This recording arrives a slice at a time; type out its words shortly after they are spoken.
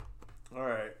All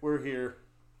right, we're here.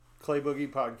 Clay Boogie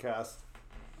Podcast.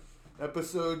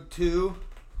 Episode 2,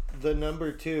 the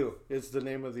number 2 is the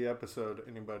name of the episode.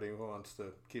 Anybody who wants to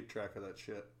keep track of that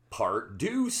shit. Part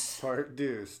deuce. Part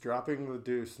deuce. Dropping the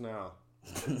deuce now.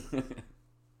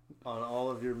 On all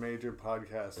of your major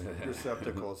podcast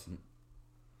receptacles.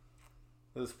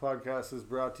 This podcast is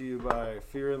brought to you by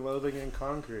Fear and Loathing in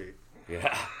Concrete.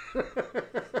 Yeah.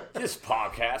 This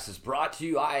podcast is brought to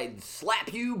you. I'd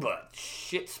slap you, but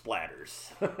shit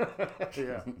splatters.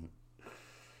 Yeah.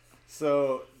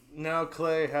 So now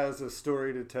Clay has a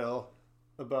story to tell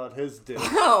about his dick.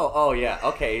 Oh yeah.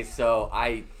 Okay, so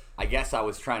I guess I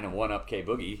was trying to one up K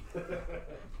Boogie,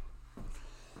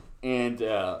 and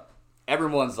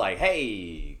everyone's like,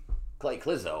 "Hey, Clay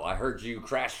Clizzo, I heard you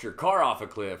crashed your car off a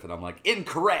cliff," and I'm like,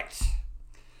 "Incorrect.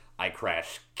 I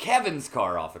crashed Kevin's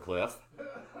car off a cliff."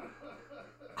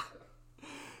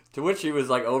 To which he was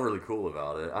like overly cool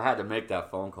about it. I had to make that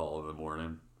phone call in the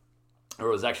morning. Or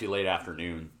it was actually late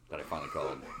afternoon that I finally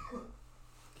called.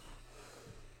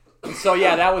 And so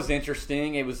yeah, that was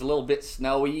interesting. It was a little bit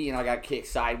snowy and I got kicked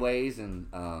sideways.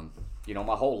 And,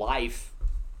 my whole life,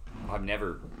 I've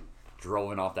never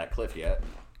driven off that cliff yet.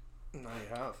 No,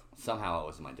 you have. Somehow it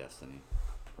was my destiny.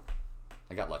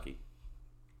 I got lucky.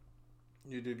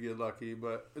 You did get lucky,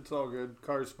 but it's all good.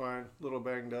 Car's fine. A little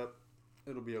banged up.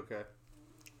 It'll be okay.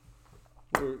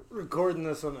 We're recording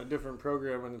this on a different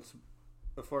program, and it's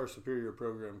a far superior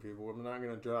program, people. I'm not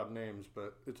going to drop names,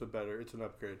 but it's an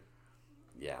upgrade.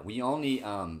 Yeah, we only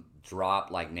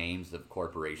drop like names of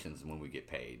corporations when we get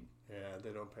paid. Yeah,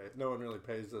 they don't pay. No one really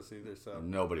pays us either, so.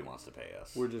 Nobody wants to pay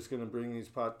us. We're just going to bring these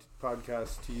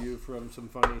podcasts to you from some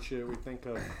funny shit we think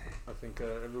of. I think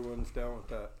everyone's down with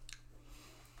that.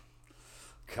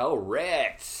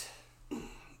 Correct.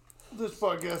 This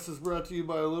podcast is brought to you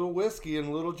by a little whiskey in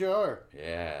a little jar.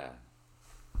 Yeah.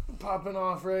 Popping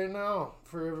off right now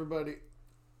for everybody.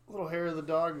 Little hair of the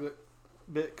dog that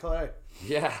bit Clay.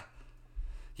 Yeah.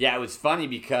 Yeah, it was funny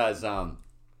because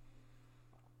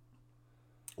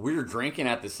we were drinking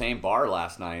at the same bar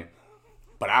last night,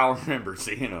 but I don't remember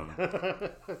seeing him.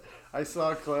 I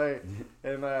saw Clay,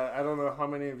 and I don't know how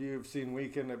many of you have seen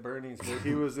Weekend at Bernie's, but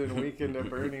he was in Weekend at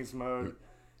Bernie's mode,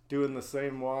 doing the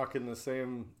same walk and the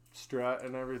same strut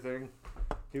and everything.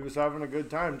 He was having a good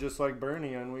time, just like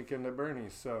Bernie on Weekend at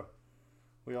Bernie's, so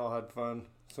we all had fun.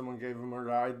 Someone gave him a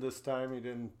ride this time. He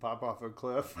didn't pop off a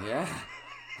cliff. Yeah.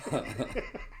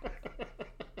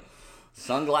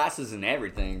 Sunglasses and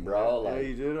everything, bro. Like, yeah,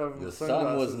 you did have the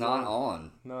sun was not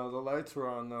on. No, the lights were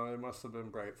on, though. It must have been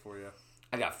bright for you.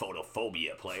 I got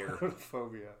photophobia, player.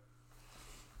 Photophobia.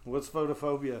 What's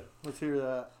photophobia? Let's hear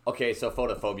that. Okay, so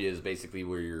photophobia is basically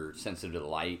where you're sensitive to the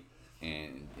light.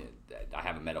 And I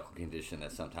have a medical condition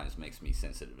that sometimes makes me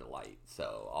sensitive to light.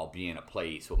 So I'll be in a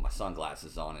place with my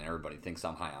sunglasses on and everybody thinks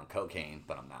I'm high on cocaine,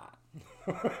 but I'm not.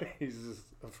 He's just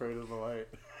afraid of the light.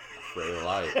 Afraid of the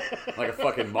light. Like a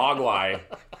fucking mogwai.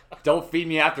 Don't feed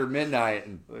me after midnight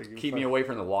and keep me away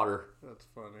from the water. That's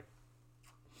funny.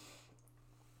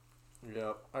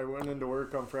 Yeah, I went into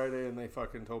work on Friday and they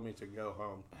fucking told me to go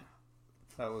home.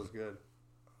 That was good.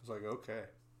 I was like, okay.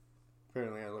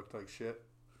 Apparently I looked like shit.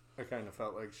 I kind of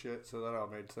felt like shit, so that all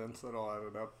made sense. That all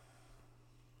added up.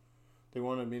 They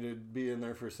wanted me to be in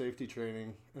there for safety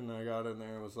training, and I got in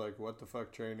there and was like, what the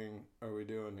fuck training are we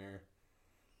doing here?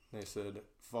 And they said,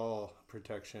 fall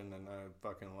protection, and I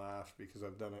fucking laughed because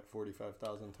I've done it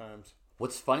 45,000 times.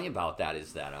 What's funny about that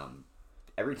is that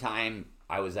every time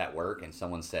I was at work and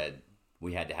someone said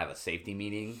we had to have a safety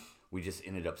meeting, we just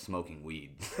ended up smoking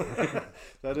weed.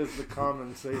 That is the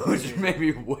common safety Which made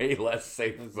me way less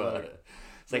safe, but...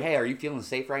 It's like, hey, are you feeling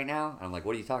safe right now? And I'm like,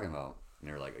 what are you talking about? And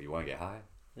they're like, oh, you want to get high?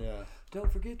 Yeah.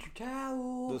 Don't forget your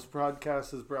towel. This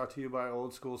podcast is brought to you by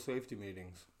old school safety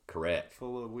meetings. Correct.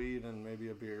 Full of weed and maybe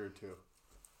a beer or two.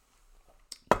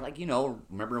 Like,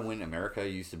 remember when America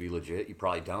used to be legit? You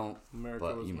probably don't.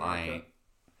 But you might.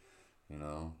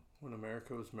 When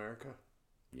America was America?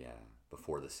 Yeah.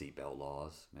 Before the seatbelt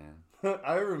laws, man.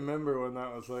 I remember when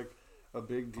that was like a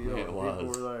big deal. It was.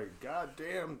 People were like, God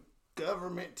damn.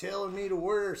 Government telling me to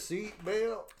wear a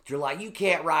seatbelt. You're like, you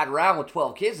can't ride around with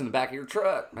 12 kids in the back of your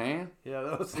truck, man. Yeah,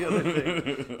 that was the other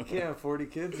thing. You can't have 40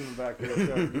 kids in the back of the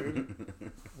truck, dude.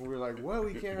 We were like, what?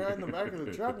 We can't ride in the back of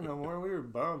the truck no more. We were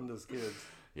bummed as kids.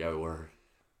 Yeah, we were.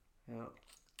 Yeah.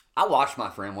 I watched my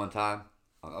friend one time.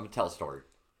 I'm going to tell a story.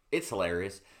 It's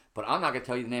hilarious, but I'm not going to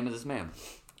tell you the name of this man.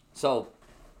 So,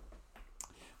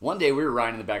 one day we were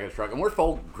riding in the back of the truck, and we're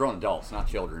full grown adults, not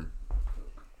children.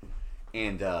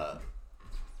 And,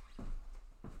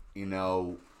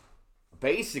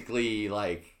 basically,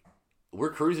 like,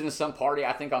 we're cruising to some party,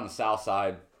 I think on the south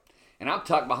side. And I'm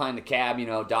tucked behind the cab,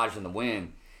 dodging the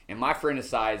wind. And my friend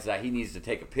decides that he needs to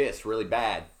take a piss really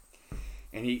bad.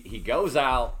 And he goes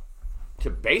out to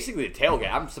basically the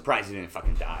tailgate. I'm surprised he didn't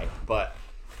fucking die. But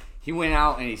he went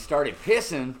out and he started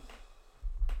pissing,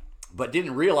 but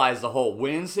didn't realize the whole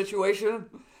wind situation.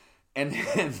 And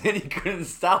then he couldn't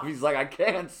stop. He's like, I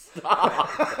can't stop.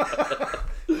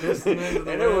 And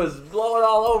it was blowing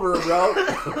all over him,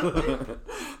 bro.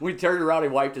 We turned around, he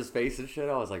wiped his face and shit.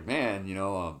 I was like, man,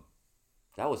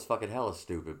 that was fucking hella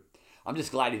stupid. I'm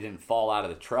just glad he didn't fall out of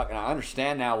the truck. And I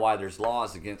understand now why there's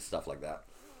laws against stuff like that.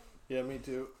 Yeah, me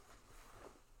too.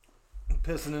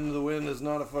 Pissing into the wind is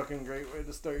not a fucking great way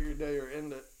to start your day or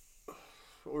end it.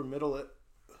 Or middle it.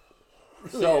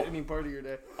 Really, so, any part of your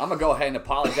day. I'm going to go ahead and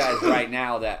apologize right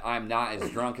now that I'm not as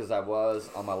drunk as I was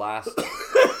on my last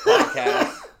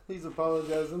podcast. He's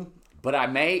apologizing. But I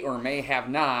may or may have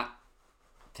not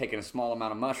taken a small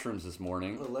amount of mushrooms this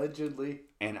morning. Allegedly.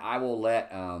 And I will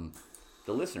let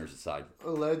the listeners decide.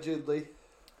 Allegedly.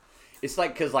 It's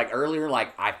like, because like earlier,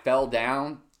 like I fell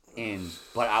down,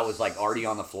 but I was like already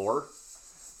on the floor.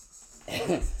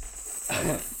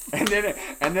 And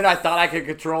then I thought I could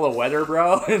control the weather,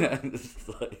 bro.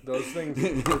 Those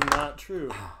things were not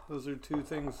true. Those are two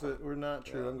things that were not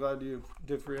true. Yeah. I'm glad you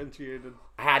differentiated.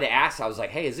 I had to ask. I was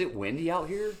like, hey, is it windy out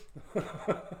here?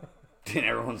 And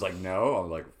everyone's like, no. I'm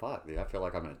like, fuck, dude, I feel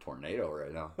like I'm in a tornado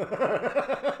right now.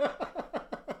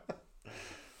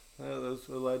 Yeah, those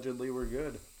allegedly were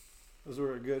good. Those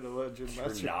were a good alleged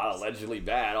message. They're not allegedly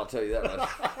bad, I'll tell you that much.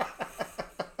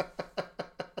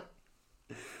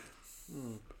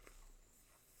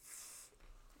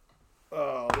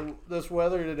 Oh, the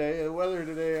weather today,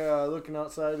 looking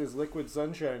outside is liquid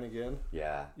sunshine again.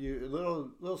 Yeah.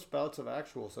 Little spouts of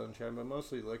actual sunshine, but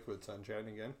mostly liquid sunshine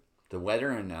again. The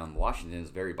weather in Washington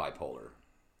is very bipolar.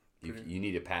 You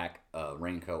need to pack a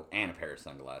raincoat and a pair of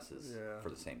sunglasses for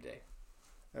the same day.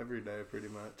 Every day, pretty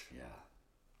much.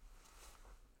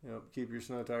 Yeah. Keep your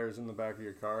snow tires in the back of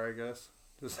your car, I guess,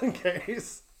 just in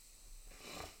case.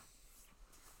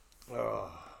 Oh,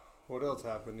 what else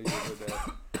happened to you today?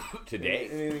 Today?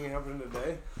 Anything happened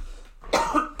today?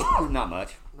 Not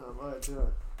much. Not much, yeah.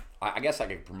 I guess I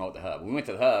could promote the hub. We went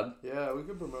to the hub. Yeah, we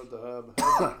could promote the hub.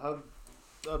 Hub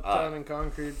Uptown in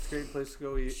Concrete. It's a great place to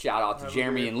go eat. Shout out to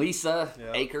Jeremy and Lisa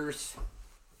Akers.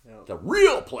 Yep. The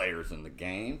real players in the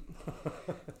game.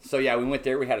 So, yeah, we went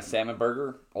there. We had a salmon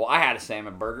burger. Well, I had a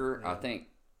salmon burger. Yeah. I think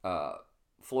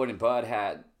Floyd and Bud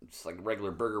had just like a regular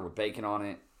burger with bacon on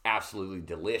it. Absolutely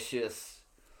delicious.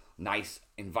 Nice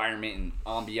environment and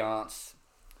ambiance.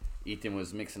 Ethan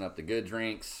was mixing up the good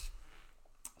drinks.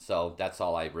 So, that's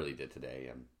all I really did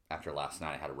today. After last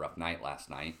night, I had a rough night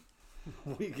last night.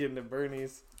 Weekend at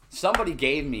Bernie's. Somebody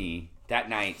gave me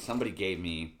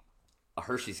a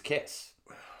Hershey's Kiss.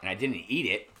 And I didn't eat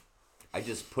it. I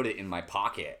just put it in my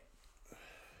pocket.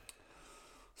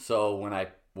 So when I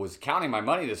was counting my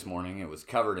money this morning, it was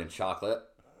covered in chocolate.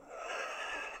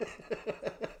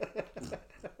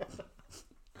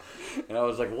 And I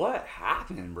was like, what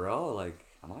happened, bro? Like,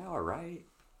 am I all right?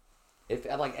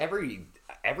 Like every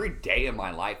day of my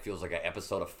life feels like an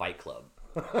episode of Fight Club.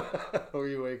 Or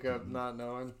you wake up not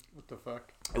knowing what the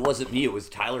fuck. It wasn't me. It was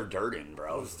Tyler Durden,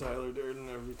 bro. It was Tyler Durden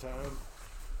every time.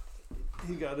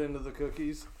 He got into the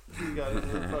cookies. He got into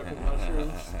the fucking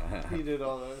mushrooms. He did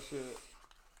all that shit.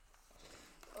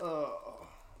 Oh.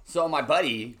 So my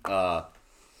buddy,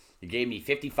 he gave me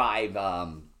 55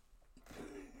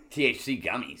 THC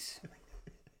gummies.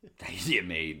 He had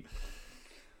made,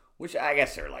 which I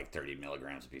guess they're like 30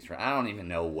 milligrams a piece. I don't even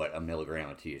know what a milligram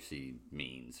of THC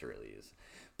means, really is.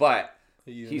 But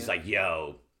he's like,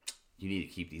 yo, you need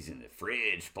to keep these in the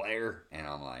fridge, player. And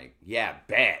I'm like, yeah,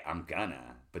 bet, I'm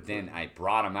gonna. But then I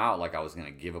brought them out like I was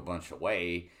gonna give a bunch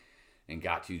away and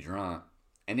got too drunk.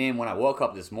 And then when I woke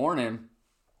up this morning,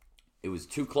 it was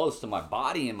too close to my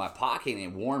body in my pocket and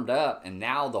it warmed up. And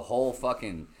now the whole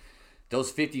fucking,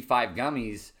 those 55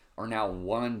 gummies are now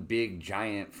one big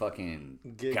giant fucking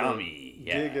gummy.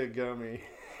 Yeah. Giga gummy.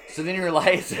 So then you're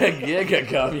like, it's a giga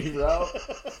gummy, bro.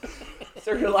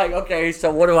 So you're like, okay,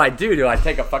 so what do I do? Do I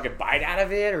take a fucking bite out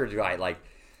of it? Or do I like...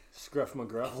 Scruff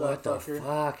McGruff what the fucker?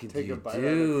 Fuck do take you a bite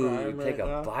do? Out of crime take right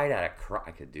a now? bite out of crime.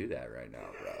 I could do that right now,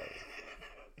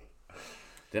 bro.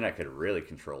 Then I could really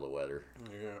control the weather.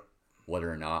 Yeah. Whether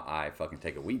or not I fucking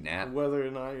take a weed nap. Whether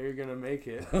or not you're going to make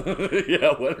it.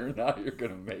 Yeah, whether or not you're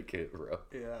going to make it, bro.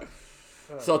 Yeah.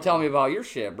 So tell me about your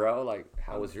shit, bro. Like,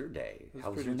 how was your day?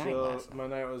 How was your night chill. last night? My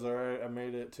night was alright. I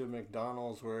made it to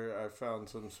McDonald's where I found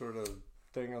some sort of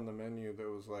thing on the menu that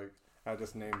was like, I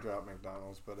just name dropped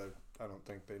McDonald's, but I don't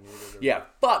think they need it. Yeah,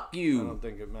 fuck you. I don't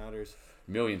think it matters.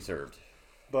 Million served.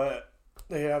 But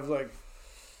They have like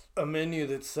a menu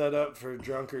that's set up for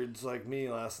drunkards like me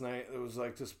last night. It was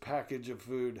like this package of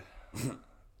food.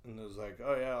 And it was like,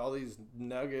 oh yeah, all these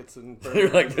nuggets and You're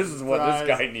like, this is what fries.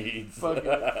 this guy needs.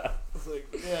 It's like,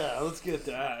 yeah, let's get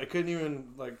that. I couldn't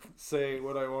even like say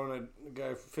what I wanted. The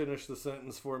guy finished the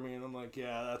sentence for me, and I'm like,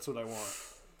 yeah, that's what I want.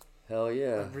 Hell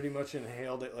yeah. I pretty much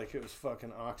inhaled it like it was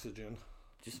fucking oxygen.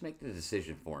 Just make the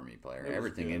decision for me, player.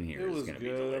 Everything in here is going to be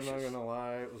good. delicious. I'm not going to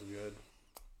lie. It was good.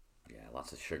 Yeah,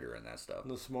 lots of sugar in that stuff.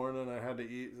 This morning I had to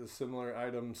eat the similar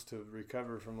items to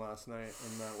recover from last night,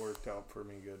 and that worked out for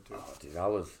me good too. Oh, dude, I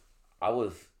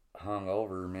was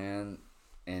hungover, man,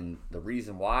 and the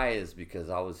reason why is because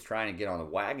I was trying to get on the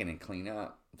wagon and clean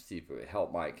up, see if it would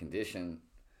help my condition,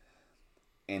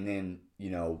 and then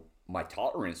my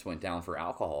tolerance went down for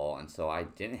alcohol, and so I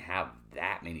didn't have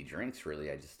that many drinks really.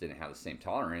 I just didn't have the same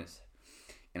tolerance,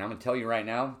 and I'm gonna tell you right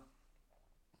now,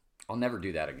 I'll never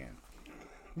do that again.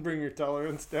 Bring your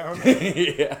tolerance down.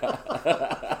 Yeah.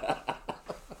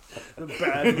 A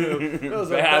bad move. That was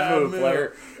a bad move,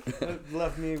 player. That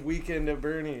left me weekend at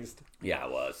Bernie's. Yeah,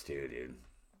 it was too, dude.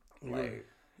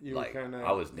 You were kind of.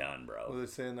 I was done, bro. What they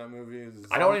say in that movie?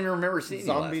 I don't even remember seeing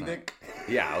zombie you last dick. Night.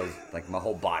 Yeah, I was like, my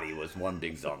whole body was one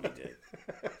big zombie dick.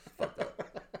 Fucked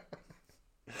up.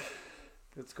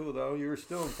 It's cool though. You were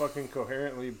still fucking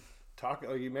coherently talking.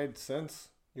 Like you made sense.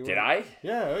 Did I?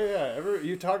 Yeah, oh yeah.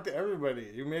 You talked to everybody.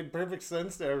 You made perfect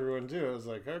sense to everyone too. I was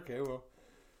like, okay, well.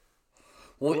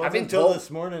 Well, I've been told this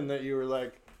morning that you were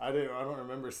like, I don't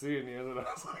remember seeing you, and I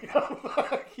was like, oh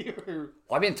fuck, you were.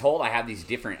 Well, I've been told I have these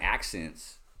different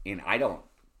accents, and I don't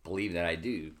believe that I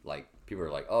do. Like people are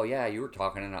like, oh yeah, you were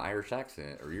talking in an Irish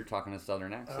accent, or you're talking a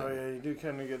Southern accent. Oh yeah, you do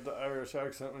kind of get the Irish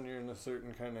accent when you're in a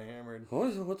certain kind of hammered.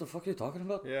 What the fuck are you talking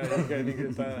about? Yeah, you kind of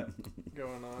get that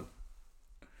going on.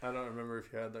 I don't remember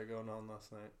if you had that going on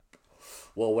last night.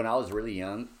 Well, when I was really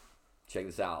young, check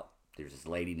this out. There's this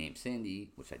lady named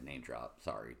Cindy, which I'd name drop,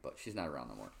 sorry, but she's not around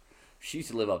no more. She used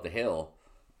to live up the hill,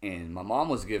 and my mom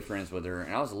was good friends with her,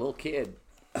 and I was a little kid,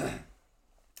 and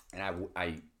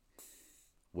I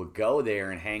would go there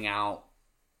and hang out,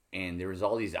 and there was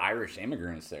all these Irish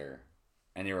immigrants there,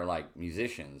 and they were like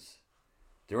musicians.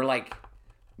 They were like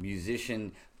gypsies.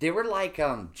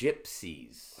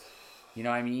 You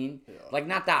know what I mean? Yeah. Like,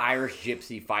 not the Irish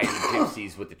gypsy fighting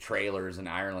gypsies with the trailers in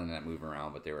Ireland that move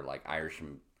around, but they were like Irish.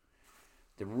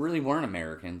 They really weren't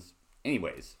Americans.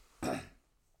 Anyways,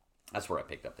 that's where I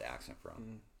picked up the accent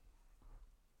from.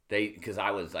 Because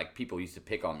I was like, people used to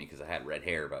pick on me because I had red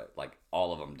hair, but like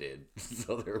all of them did.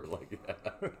 So they were like,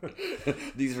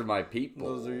 these are my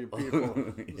people. Those are your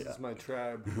people. This is my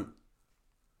tribe.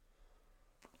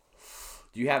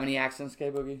 Do you have any accents,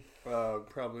 K-Boogie?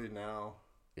 Probably now.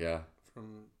 Yeah.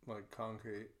 From like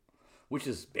Concrete. Which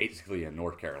is basically a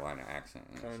North Carolina accent.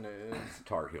 Kind of is.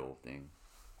 Tar Heel thing.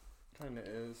 Kind of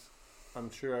is. I'm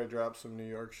sure I dropped some New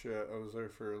York shit. I was there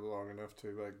for long enough to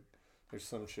like. There's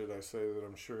some shit I say that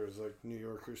I'm sure is like New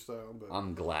Yorker style, but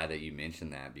I'm glad that you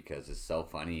mentioned that because it's so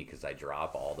funny because I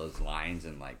drop all those lines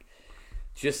and like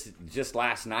just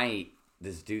last night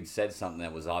this dude said something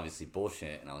that was obviously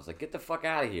bullshit and I was like, get the fuck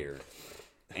out of here.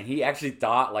 And he actually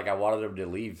thought like I wanted him to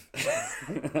leave.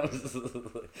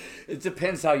 It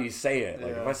depends how you say it.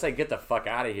 Like if I say get the fuck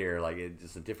out of here, like it's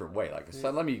just a different way. Like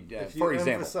so let me for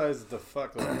example, emphasize the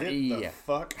fuck, like get the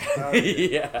fuck out of here.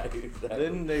 Yeah, exactly.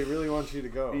 Then they really want you to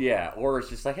go. Yeah, or it's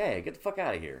just like, hey, get the fuck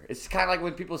out of here. It's kind of like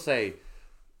when people say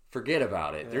forget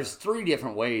about it. Yeah. There's 3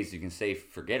 different ways you can say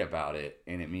forget about it,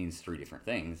 and it means 3 different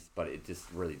things, but it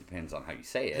just really depends on how you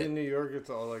say it. In New York, it's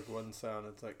all like one sound.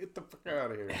 It's like, get the fuck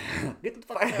out of here. Get the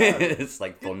fuck out of here. It's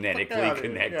like phonetically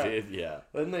connected, yeah.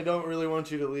 Then they don't really want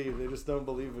you to leave. They just don't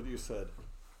believe what you said.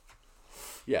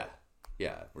 Yeah.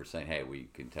 Yeah, we're saying, hey, we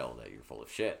can tell that you're full of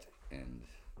shit, and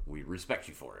we respect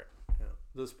you for it. Yeah.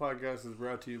 This podcast is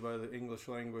brought to you by the English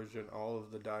language and all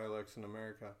of the dialects in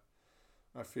America.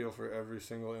 I feel for every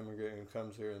single immigrant who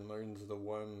comes here and learns the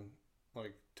one,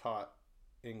 like, taught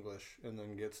English and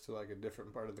then gets to, like, a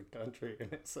different part of the country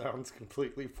and it sounds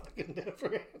completely fucking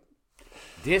different.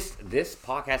 This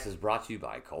podcast is brought to you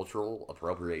by cultural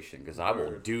appropriation because I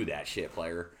will do that shit,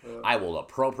 player. I will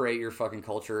appropriate your fucking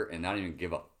culture and not even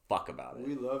give a fuck about it.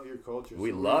 We love your culture.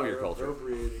 We love your culture.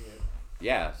 Appropriating it.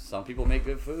 Yeah, some people make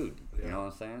good food. Yeah. You know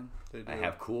what I'm saying? They do. They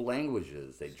have cool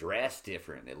languages. They dress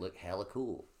different. They look hella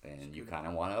cool. And you kind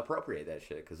of want to appropriate that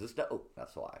shit because it's dope.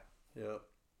 That's why. Yep.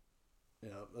 Yeah,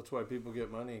 that's why people get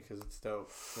money because it's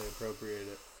dope. They appropriate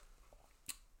it.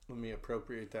 Let me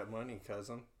appropriate that money,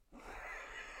 cousin.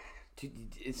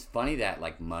 Dude, it's funny that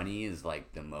like money is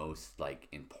like the most like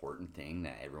important thing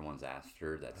that everyone's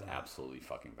after that's absolutely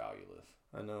fucking valueless.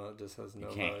 I know it just has no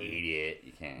You can't value. eat it.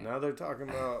 You can't. Now they're talking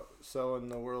about selling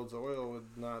the world's oil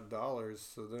with not dollars,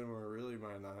 so then we really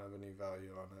might not have any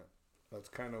value on it. That's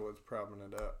kind of what's propping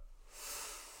it up.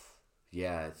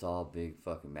 Yeah, it's all big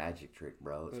fucking magic trick,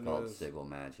 bro. It's called sigil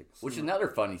magic. Which is Some- another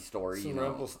funny story, Some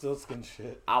Rumpelstiltskin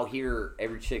shit. I'll hear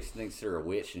every chick thinks they're a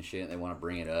witch and shit, and they want to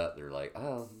bring it up. They're like,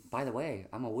 oh, by the way,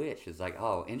 I'm a witch. It's like,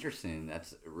 oh, interesting.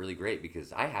 That's really great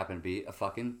because I happen to be a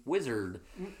fucking wizard.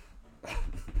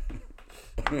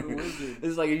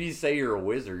 It's like if you say you're a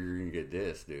wizard, you're gonna get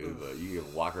dissed, dude. But you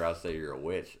can walk around and say you're a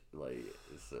witch, like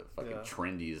it's fucking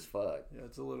trendy as fuck. Yeah,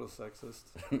 it's a little sexist.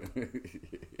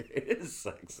 It is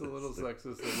sexist. It's a little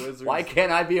sexist. A wizard. Why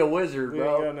can't I be a wizard,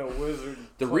 bro? We ain't got no wizard.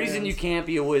 The reason you can't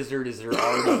be a wizard is there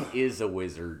already is a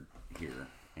wizard here,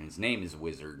 and his name is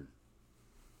Wizard.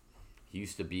 He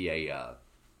used to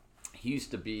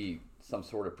be some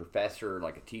sort of professor,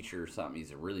 like a teacher or something.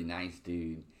 He's a really nice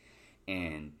dude,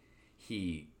 and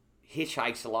he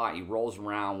hitchhikes a lot. He rolls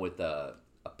around with a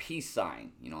peace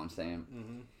sign. You know what I'm saying?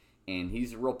 Mm-hmm. And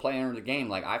he's a real player in the game.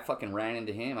 Like, I fucking ran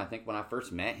into him. I think when I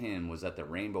first met him was at the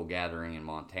Rainbow Gathering in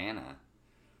Montana.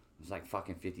 It was like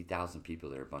fucking 50,000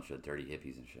 people there, a bunch of dirty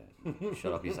hippies and shit.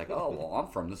 Shut up. He's like, oh, well, I'm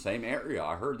from the same area.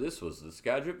 I heard this was the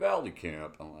Skagit Valley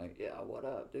camp. I'm like, yeah, what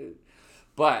up, dude?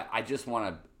 But I just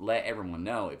want to let everyone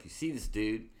know, if you see this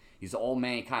dude, he's an old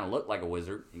man. He kind of looked like a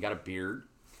wizard. He got a beard.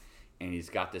 And he's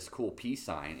got this cool peace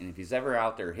sign. And if he's ever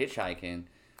out there hitchhiking,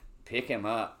 pick him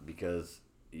up because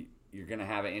you're going to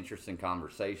have an interesting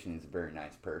conversation. He's a very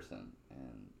nice person.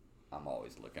 And I'm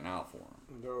always looking out for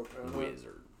him. Dope, man.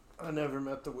 Wizard. I never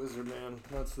met the wizard, man.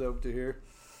 That's dope to hear.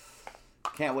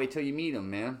 Can't wait till you meet him,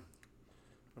 man.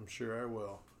 I'm sure I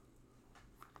will.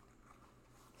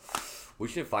 We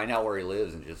should find out where he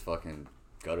lives and just fucking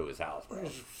go to his house, bro.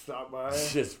 Just stop by.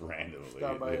 Just randomly.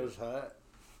 Stop by his hut.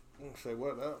 And say,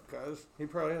 what up, guys? He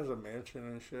probably has a mansion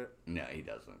and shit. No, he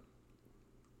doesn't.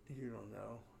 You don't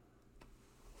know.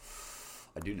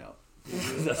 I do know.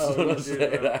 That's what I'm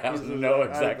saying. I have to know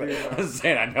exactly. I'm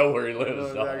saying I know where he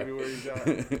lives. I know exactly where he's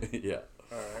at. Yeah.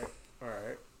 All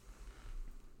right.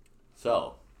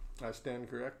 So, I stand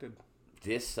corrected.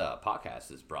 This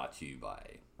podcast is brought to you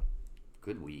by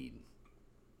good weed.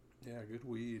 Yeah, good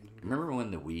weed. Remember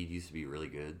when the weed used to be really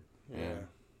good? Yeah.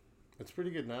 It's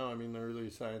pretty good now. I mean, they're really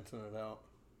sciencing it out.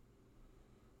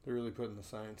 They're really putting the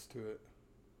science to it.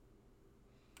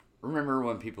 Remember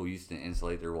when people used to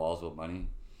insulate their walls with money?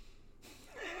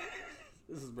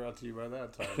 This is brought to you by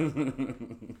that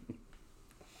time.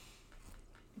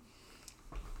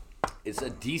 It's a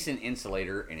decent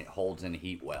insulator, and it holds in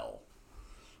heat well.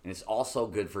 And it's also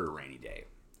good for a rainy day.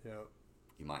 Yep.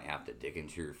 You might have to dig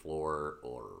into your floor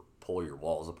or pull your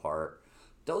walls apart.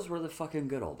 Those were the fucking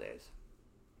good old days.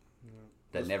 Yeah.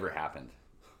 That never happened.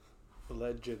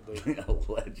 Allegedly.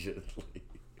 Allegedly.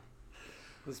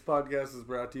 This podcast is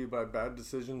brought to you by bad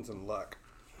decisions and luck.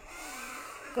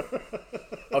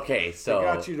 Okay, so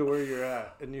I got you to where you're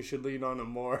at, and you should lean on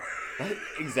them more.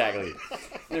 Exactly.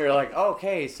 They're like,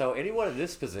 okay, so anyone in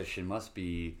this position must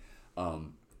be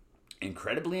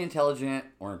incredibly intelligent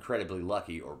or incredibly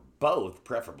lucky, or both,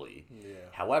 preferably. Yeah.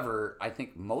 However, I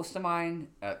think most of mine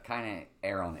kind of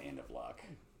err on the end of luck,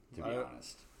 to be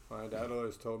honest. My dad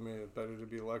always told me it's better to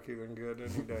be lucky than good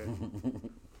any day.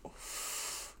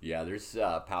 Yeah, there's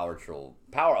I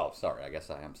guess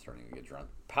I am starting to get drunk.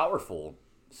 Powerful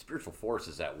spiritual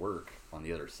forces at work on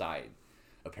the other side,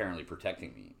 apparently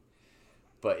protecting me.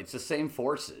 But it's the same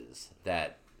forces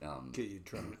that get you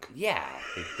drunk. Yeah,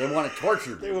 they want to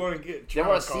torture me. They want to get drunk.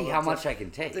 They want to see how much I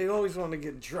can take. They always want to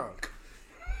get drunk.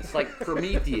 It's like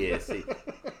Prometheus.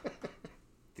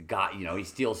 The god, he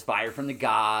steals fire from the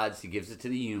gods. He gives it to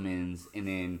the humans, and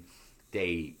then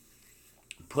they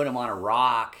put him on a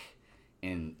rock.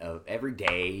 And every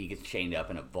day he gets chained up,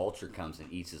 and a vulture comes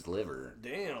and eats his liver.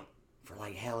 Damn. For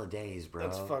like hella days, bro.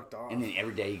 That's fucked off. And then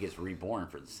every day he gets reborn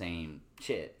for the same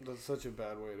shit. That's such a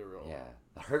bad way to roll. Yeah.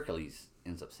 Hercules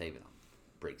ends up saving him.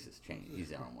 Breaks his chain. He's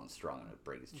the only one strong enough to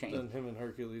break his chain. Then him and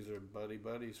Hercules are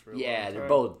buddies for a long time.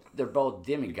 they're both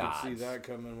demigods. You can see that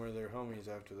coming where they're homies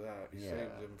after that. He saved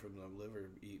them from the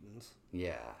liver eatings.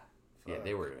 Yeah. Fuck. Yeah,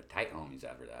 they were tight homies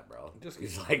after that, bro.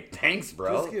 He's like, thanks,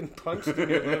 bro. Just getting punched in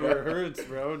your liver hurts,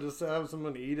 bro. Just to have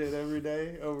someone eat it every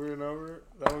day, over and over,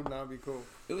 that would not be cool.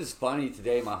 It was funny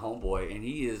today, my homeboy, and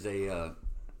he is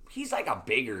he's like a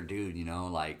bigger dude,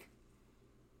 than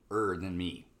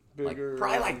me. Bigger. Like,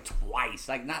 probably like twice,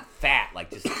 like not fat, like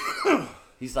just,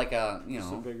 he's like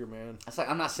just a bigger man. It's like,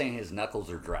 I'm not saying his knuckles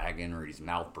are dragging or he's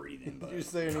mouth breathing, but. You're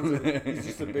saying he's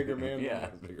just a bigger man. Yeah,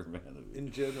 bigger man.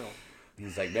 In general.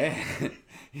 He's like, man,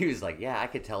 He was like, yeah, I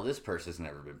could tell this person's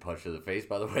never been punched in the face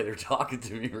by the way they're talking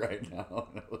to me right now.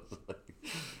 And I was like,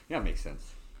 yeah, it makes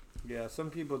sense. Yeah, some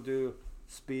people do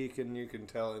speak and you can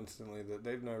tell instantly that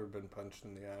they've never been punched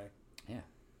in the eye.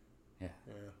 Yeah.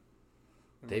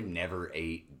 They've never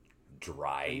ate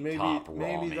dry maybe, top ramen.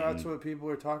 Maybe that's what people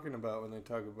are talking about when they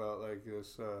talk about like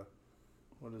this,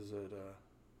 what is it,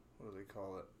 what do they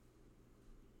call it?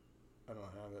 I don't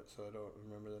have it, so I don't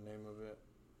remember the name of it.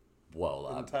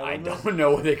 Well, I don't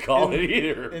know what they call it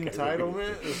either.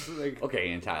 Entitlement? It's like, okay,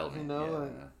 entitlement. You know,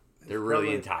 like, they're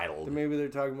really entitled. Maybe they're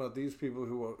talking about these people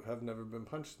who have never been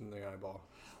punched in the eyeball.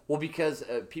 Well, because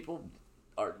people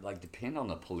are like depend on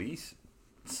the police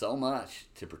so much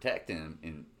to protect them,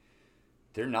 and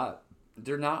they're not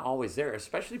always there,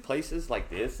 especially places like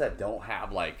this that don't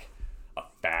have like a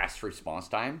fast response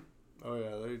time. Oh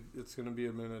yeah, it's gonna be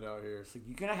a minute out here. So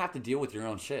you're gonna have to deal with your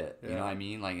own shit. Yeah. You know what I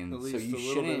mean? Like, and so you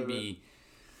shouldn't be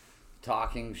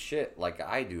talking shit like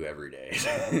I do every day.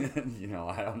 You know,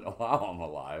 I don't know how I'm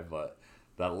alive, but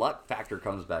the luck factor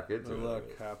comes back into it. The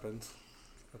luck happens.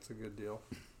 That's a good deal.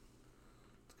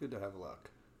 It's good to have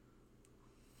luck.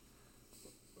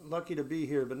 Lucky to be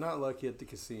here, but not lucky at the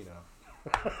casino.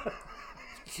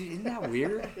 Dude, isn't that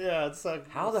weird? Yeah, it's like...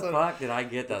 How the fuck did I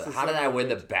get that? How did I win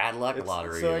the bad luck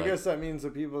lottery? So I guess that means the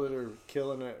people that are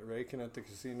killing it, raking at the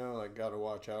casino, like, gotta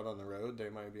watch out on the road. They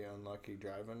might be unlucky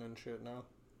driving and shit now.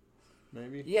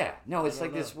 Maybe? Yeah. No, it's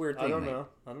like this weird thing. I don't know.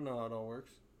 I don't know how it all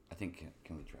works. I think...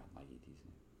 Can we drop Mike E.T.'s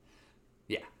name?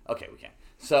 Yeah. Okay, we can.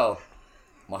 So,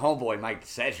 my homeboy Mike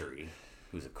Sedgery,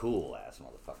 who's a cool-ass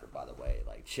motherfucker, by the way.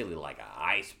 Like, chilly like an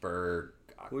iceberg...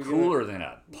 Cooler than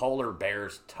a polar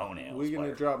bear's toenails. We're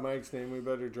gonna drop Mike's name. We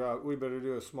better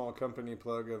do a small company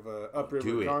plug of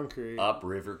Upriver Concrete.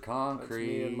 Upriver Concrete. That's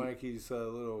me and Mikey's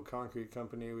little concrete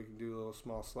company. We can do little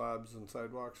small slabs and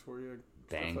sidewalks for you.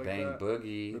 Bang bang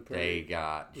boogie. They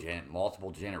got multiple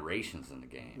generations in the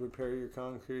game. Repair your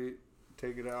concrete,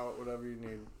 take it out, whatever you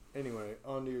need. Anyway,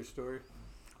 on to your story.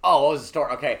 Oh, what was the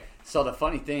story? Okay, so the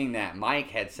funny thing that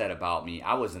Mike had said about me,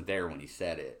 I wasn't there when he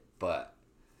said it, but.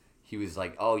 He was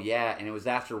like, oh, yeah, and it was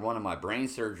after one of my brain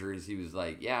surgeries. He was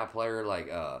like, yeah, player,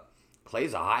 like,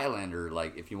 Clay's a Highlander.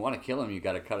 Like, if you want to kill him, you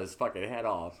got to cut his fucking head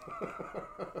off.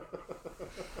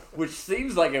 Which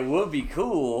seems like it would be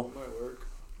cool. Might work.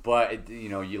 But,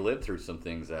 you live through some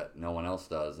things that no one else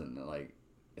does, and, like,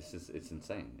 it's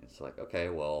insane. It's like, okay,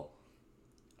 well,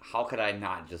 how could I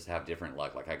not just have different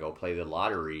luck? Like, I go play the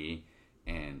lottery,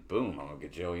 and boom, I'm a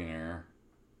gajillionaire.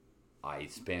 I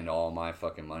spend all my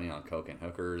fucking money on coke and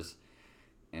hookers,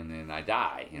 and then I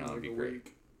die. It'd be great.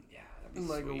 Week. Yeah, that'd be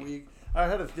like sweet. A week. I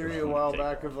had a theory a while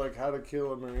back of like how to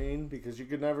kill a Marine because you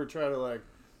could never try to like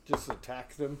just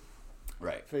attack them,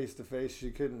 right, face to face.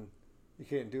 You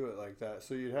can't do it like that.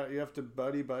 So you have to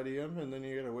buddy them, and then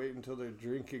you gotta wait until they're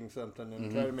drinking something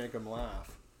and try to make them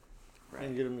laugh, right,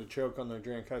 and get them to choke on their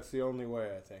drink. That's the only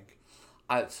way, I think.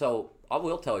 So I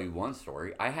will tell you one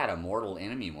story. I had a mortal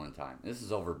enemy one time. This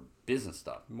is over business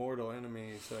stuff. Mortal enemy,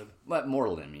 you said. But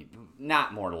mortal enemy.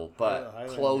 Not mortal, but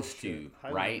Highlander close to,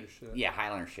 right? Shit. Yeah,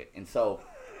 Highlander shit. And so,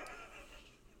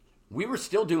 we were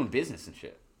still doing business and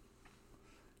shit.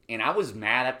 And I was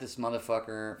mad at this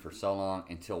motherfucker for so long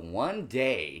until one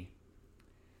day,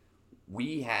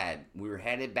 we were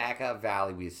headed back up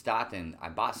Valley. We had stopped and I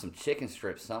bought some chicken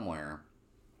strips somewhere.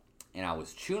 And I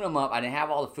was chewing them up. I didn't have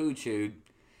all the food chewed.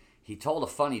 He told a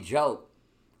funny joke.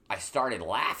 I started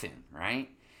laughing, right?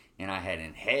 And I had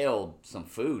inhaled some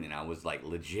food, and I was, like,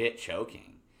 legit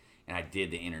choking. And I did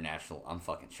the international I'm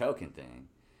fucking choking thing.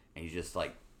 And he just,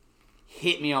 like,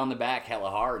 hit me on the back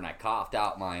hella hard, and I coughed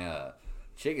out my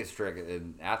chicken strip.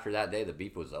 And after that day, the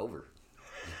beef was over.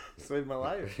 Saved my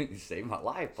life. Saved my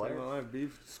life, player. Saved my life.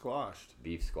 Beef squashed.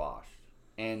 Beef squashed.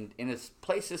 And in a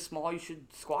place this small, you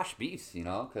should squash beefs,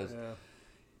 because,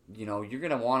 you're going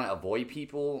to want to avoid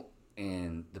people.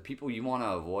 And the people you want to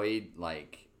avoid,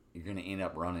 like... You're going to end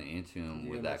up running into them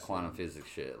with that quantum physics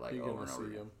shit, like, over and over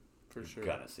again. You're going to see them, for sure.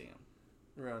 You're going to see them.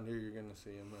 Around here, you're going to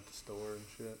see them at the store and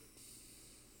shit.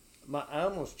 I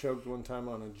almost choked one time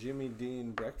on a Jimmy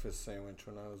Dean breakfast sandwich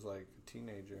when I was, like, a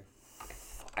teenager.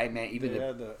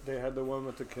 They had the one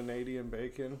with the Canadian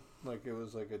bacon. Like, it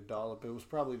was, like, a dollop. It was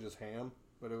probably just ham,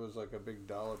 but it was, like, a big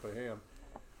dollop of ham.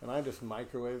 And I just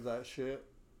microwaved that shit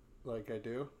like I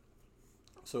do.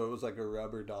 So it was, like, a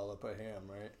rubber dollop of ham,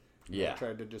 right? Yeah. I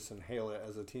tried to just inhale it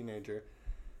as a teenager,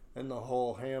 and the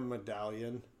whole ham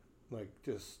medallion, like,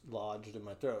 just lodged in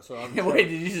my throat. So I'm wait,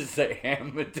 did you just say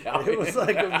ham medallion? It was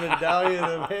like a medallion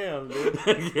of ham, dude.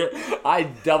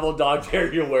 I double dog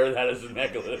dare you wear that as a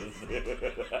necklace.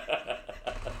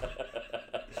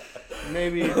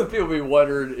 Maybe people be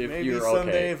wondering if maybe you're someday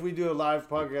okay. if we do a live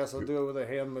podcast, I'll do it with a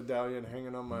hand medallion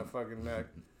hanging on my fucking neck.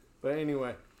 But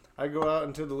anyway, I go out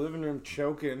into the living room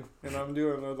choking, and I'm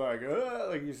doing the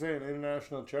like you say, an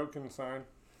international choking sign.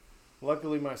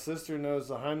 Luckily, my sister knows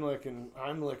the Heimlich and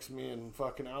Heimlichs me, and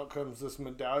fucking out comes this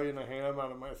medallion of ham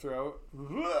out of my throat.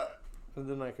 And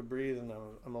then I could breathe, and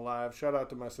I'm alive. Shout out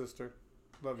to my sister.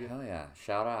 Love you. Hell yeah.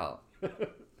 Shout out. Well,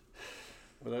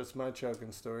 that's my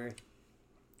choking story.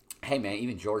 Hey, man,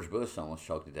 even George Bush almost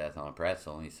choked to death on a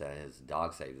pretzel, and he said his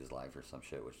dog saved his life or some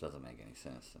shit, which doesn't make any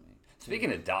sense to me.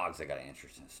 Speaking of dogs, I got an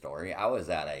interesting story. I was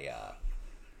at a...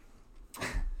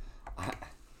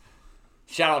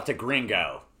 shout out to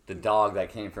Gringo, the dog that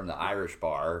came from the Irish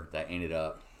bar that ended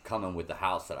up coming with the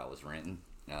house that I was renting.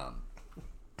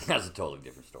 That's a totally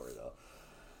different story, though.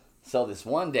 So this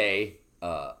one day,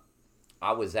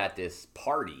 I was at this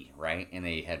party, right? And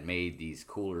they had made these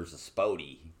coolers of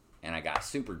Spody. And I got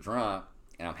super drunk.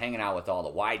 And I'm hanging out with all the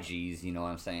YGs, you know what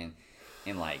I'm saying?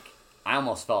 And, like, I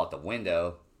almost fell out the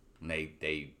window. And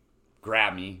they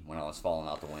grabbed me when I was falling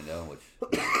out the window, which,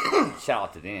 shout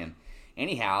out to them.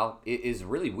 Anyhow, it is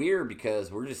really weird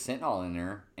because we're just sitting all in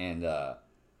there. And the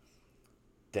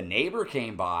neighbor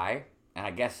came by. And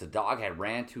I guess the dog had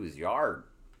ran to his yard.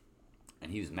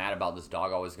 And he was mad about this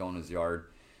dog always going to his yard.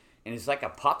 And it's like a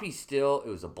puppy still. It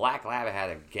was a black lab. It had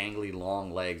a gangly,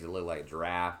 long legs. It looked like a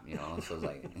giraffe, you know. So it was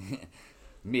like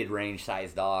mid-range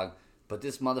sized dog. But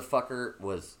this motherfucker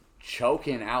was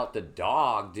choking out the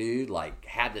dog, dude. Like,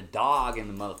 had the dog in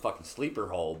the motherfucking sleeper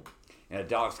hold. And the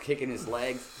dog's kicking his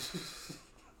legs.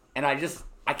 And I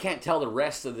can't tell the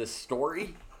rest of this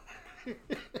story.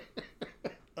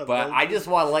 But I just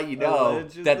want to let you know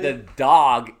that the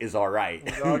dog is all right.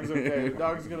 The dog's okay. The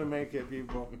dog's going to make it,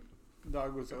 people. The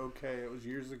dog was okay. It was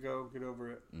years ago. Get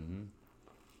over it. Mm-hmm.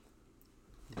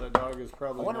 That dog is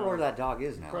probably... I wonder where that dog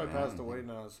is now. Probably passed away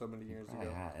now so many years ago.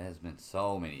 Yeah, it has been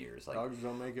so many years. Like, dogs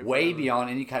don't make it way forever. beyond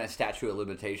any kind of statute of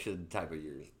limitation type of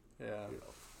years. Yeah.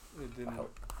 It didn't.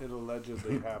 It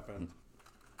allegedly happened.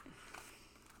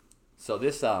 So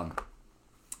this podcast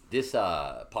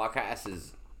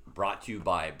is brought to you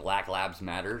by Black Labs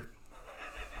Matter.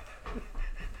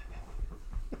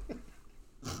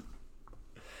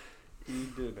 You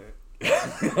did it.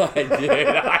 I did,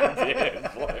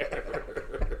 Blair.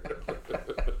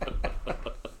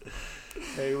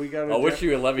 Hey, we gotta. I wish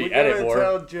you would let me edit more. We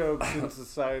gotta tell jokes in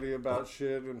society about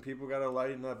shit, and people gotta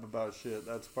lighten up about shit.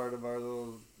 That's part of our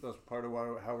little. That's part of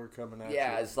how we're coming at.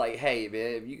 Yeah, you. it's like, hey,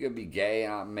 man, if you could be gay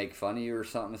and I make fun of you or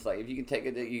something, it's like if you can take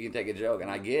a joke,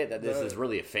 and I get that this is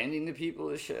really offending to people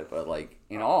and shit, but like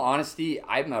in all honesty,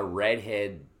 I'm a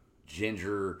redhead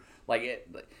ginger.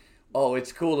 Oh,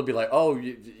 it's cool to be like, oh,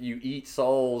 you eat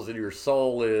souls and you're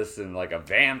soulless and like a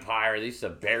vampire. They used to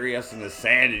bury us in the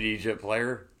sand in Egypt,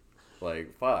 player.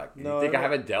 Like, fuck. You think I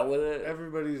haven't dealt with it?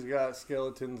 Everybody's got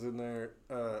skeletons in their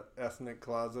ethnic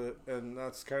closet, and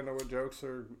that's kind of what jokes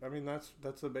are. I mean, that's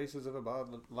the basis of a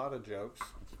lot of jokes.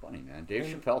 It's funny, man. Dave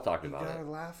Chappelle talked about it. You gotta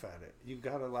laugh at it. You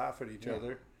gotta laugh at each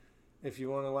other if you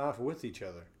want to laugh with each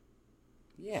other.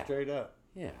 Yeah. Straight up.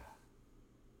 Yeah.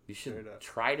 You should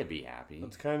try to be happy.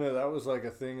 That was like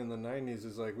a thing in the 90s,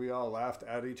 is like we all laughed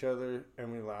at each other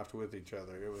and we laughed with each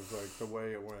other. It was like the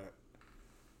way it went.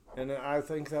 And I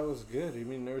think that was good. I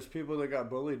mean, there was people that got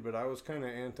bullied, but I was kind of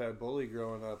anti-bully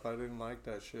growing up. I didn't like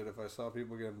that shit. If I saw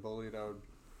people getting bullied, I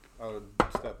would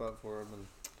step up for them and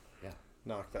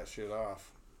knock that shit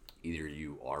off. Either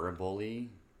you are a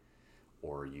bully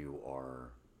or you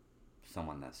are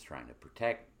someone that's trying to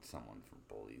protect someone from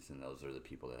bullies, and those are the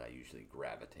people that I usually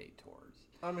gravitate towards.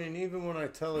 I mean, even when I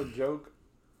tell a joke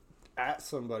at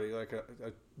somebody, like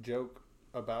a joke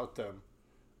about them,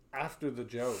 after the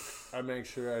joke, I make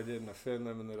sure I didn't offend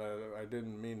them and that I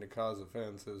didn't mean to cause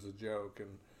offense. It was a joke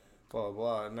and blah, blah,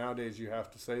 blah. And nowadays you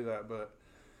have to say that, but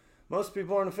most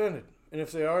people aren't offended. And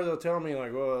if they are, they'll tell me,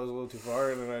 like, well, that was a little too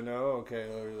far. And then I know, okay,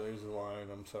 there's the line.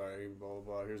 I'm sorry, blah, blah,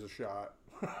 blah. Here's a shot.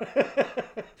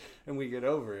 And we get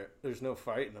over it. There's no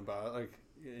fighting about it. Like,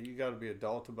 you got to be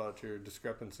adult about your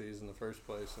discrepancies in the first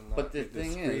place. And but the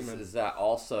thing is that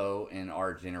also in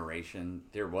our generation,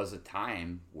 there was a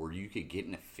time where you could get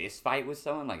in a fist fight with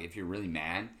someone. Like, if you're really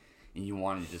mad and you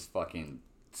want to just fucking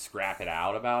scrap it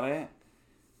out about it,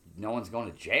 no one's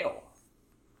going to jail.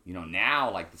 You know,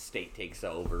 now, like, the state takes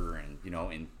over, and, you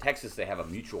know, in Texas, they have a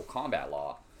mutual combat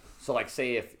law. So, like,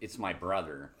 say if it's my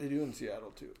brother. They do in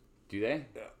Seattle, too. Do they?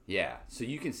 Yeah. Yeah. So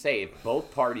you can say, if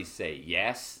both parties say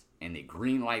yes, and they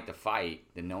green light the fight,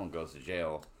 then no one goes to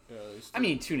jail. Yeah, I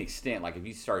mean, to an extent, like if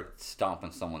you start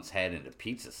stomping someone's head into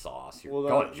pizza sauce, you're well,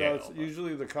 going to jail. That's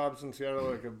usually the cops in Seattle,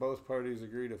 like if both parties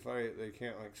agree to fight, they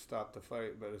can't like stop the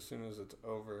fight. But as soon as it's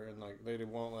over, and like they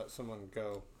won't let someone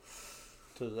go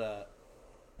to that,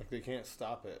 like they can't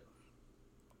stop it.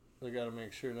 They got to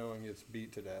make sure no one gets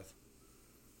beat to death.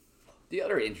 The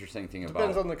other interesting thing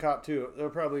Depends on the cop too. They're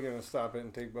probably going to stop it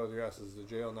and take both your asses to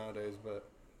jail nowadays, but.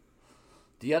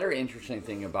 The other interesting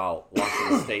thing about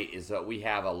Washington State is that we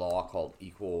have a law called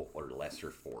equal or lesser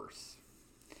force.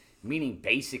 Meaning,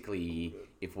 basically,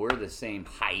 if we're the same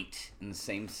height and the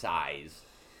same size,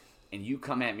 and you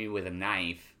come at me with a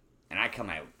knife, and I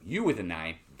come at you with a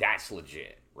knife, that's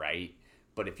legit, right?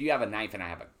 But if you have a knife and I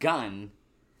have a gun,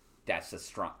 that's a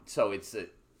strong... So it's a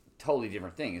totally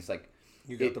different thing. It's like...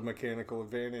 You got the mechanical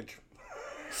advantage.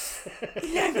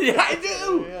 Yeah, I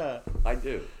do! Yeah. I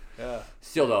do. Yeah.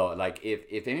 Still though, like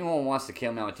if anyone wants to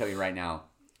kill me, I'm gonna tell you right now,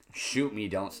 shoot me,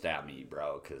 don't stab me,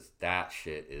 bro, because that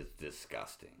shit is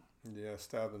disgusting. Yeah,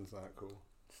 stabbing's not cool.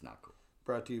 It's not cool.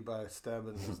 Brought to you by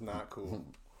stabbing is not cool.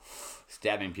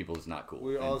 Stabbing people is not cool.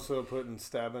 We're also putting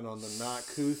stabbing on the not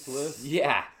couth list.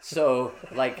 Yeah, so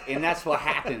like, and that's what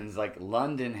happens. Like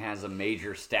London has a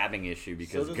major stabbing issue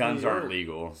because guns aren't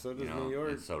legal. So does New York.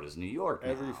 And so does New York.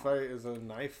 Every fight is a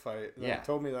knife fight. They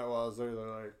told me that while I was there. They're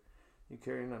like, "You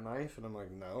carrying a knife?" And I'm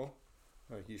like, "No."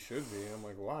 Like, you should be. And I'm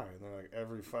like, "Why?" And they're like,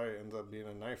 "Every fight ends up being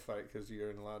a knife fight because you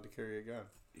aren't allowed to carry a gun."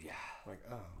 Yeah. I'm like,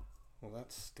 oh, well,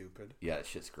 that's stupid. Yeah, that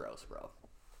shit's gross, bro.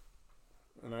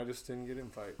 And I just didn't get in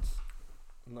fights.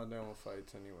 I'm not down with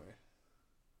fights anyway.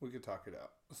 We could talk it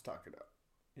out. Let's talk it out.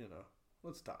 You know,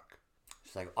 let's talk.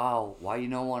 It's like, oh, why you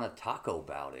don't want to talk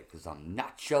about it? Because I'm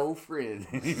not your friend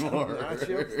anymore. I'm not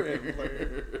your friend,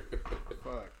 player.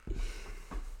 Fuck.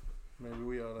 Maybe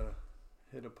we ought to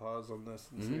hit a pause on this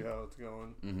and see how it's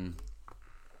going.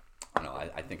 Mm-hmm. No,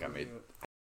 I think I made